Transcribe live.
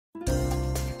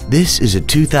This is a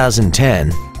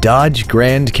 2010 Dodge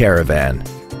Grand Caravan.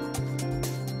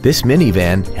 This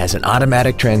minivan has an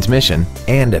automatic transmission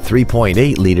and a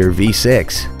 3.8-liter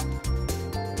V6.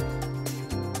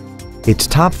 Its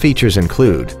top features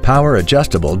include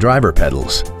power-adjustable driver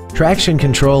pedals, traction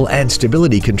control and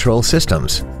stability control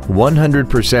systems,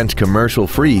 100%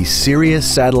 commercial-free Sirius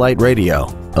satellite radio,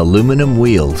 aluminum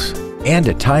wheels, and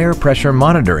a tire pressure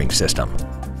monitoring system.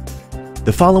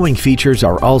 The following features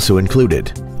are also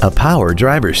included: a power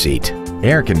driver's seat,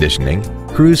 air conditioning,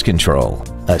 cruise control,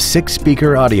 a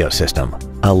 6-speaker audio system,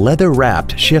 a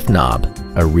leather-wrapped shift knob,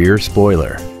 a rear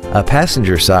spoiler, a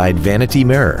passenger side vanity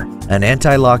mirror, an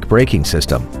anti-lock braking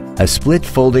system, a split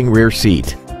folding rear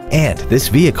seat, and this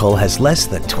vehicle has less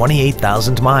than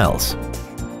 28,000 miles.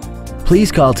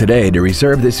 Please call today to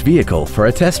reserve this vehicle for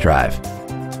a test drive.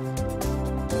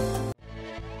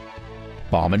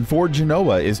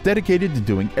 BaumannFordGenoa is dedicated to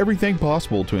doing everything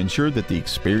possible to ensure that the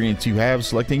experience you have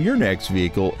selecting your next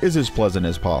vehicle is as pleasant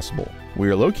as possible. We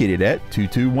are located at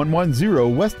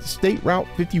 22110 West State Route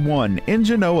 51 in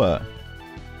Genoa.